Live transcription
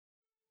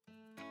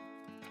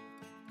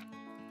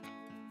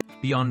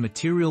Beyond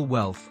Material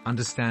Wealth,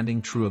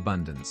 Understanding True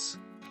Abundance.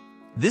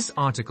 This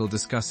article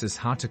discusses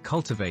how to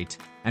cultivate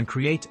and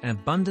create an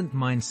abundant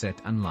mindset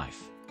and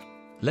life.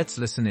 Let's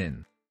listen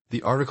in.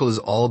 The article is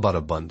all about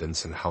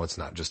abundance and how it's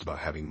not just about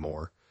having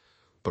more,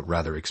 but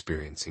rather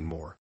experiencing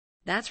more.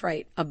 That's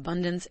right.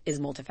 Abundance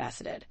is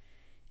multifaceted.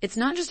 It's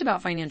not just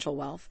about financial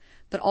wealth,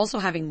 but also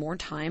having more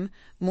time,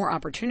 more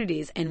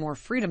opportunities, and more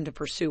freedom to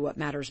pursue what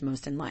matters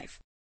most in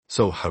life.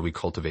 So how do we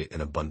cultivate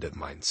an abundant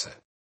mindset?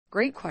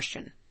 Great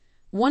question.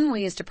 One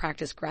way is to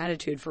practice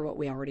gratitude for what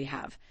we already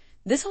have.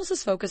 This helps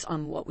us focus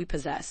on what we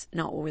possess,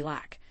 not what we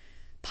lack.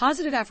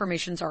 Positive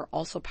affirmations are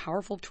also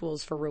powerful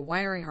tools for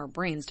rewiring our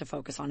brains to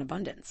focus on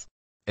abundance.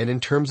 And in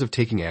terms of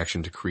taking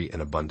action to create an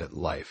abundant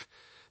life,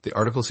 the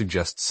article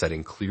suggests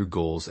setting clear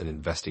goals and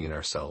investing in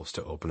ourselves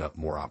to open up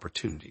more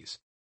opportunities.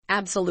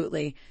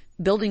 Absolutely.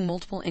 Building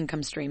multiple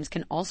income streams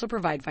can also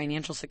provide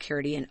financial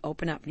security and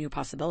open up new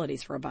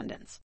possibilities for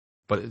abundance.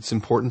 But it's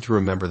important to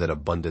remember that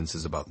abundance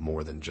is about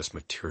more than just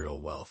material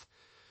wealth.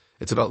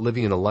 It's about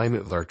living in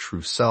alignment with our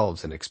true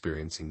selves and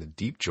experiencing the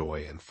deep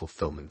joy and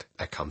fulfillment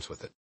that comes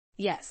with it.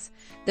 Yes,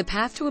 the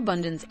path to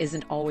abundance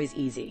isn't always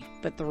easy,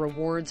 but the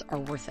rewards are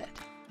worth it.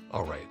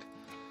 All right.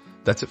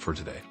 That's it for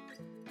today.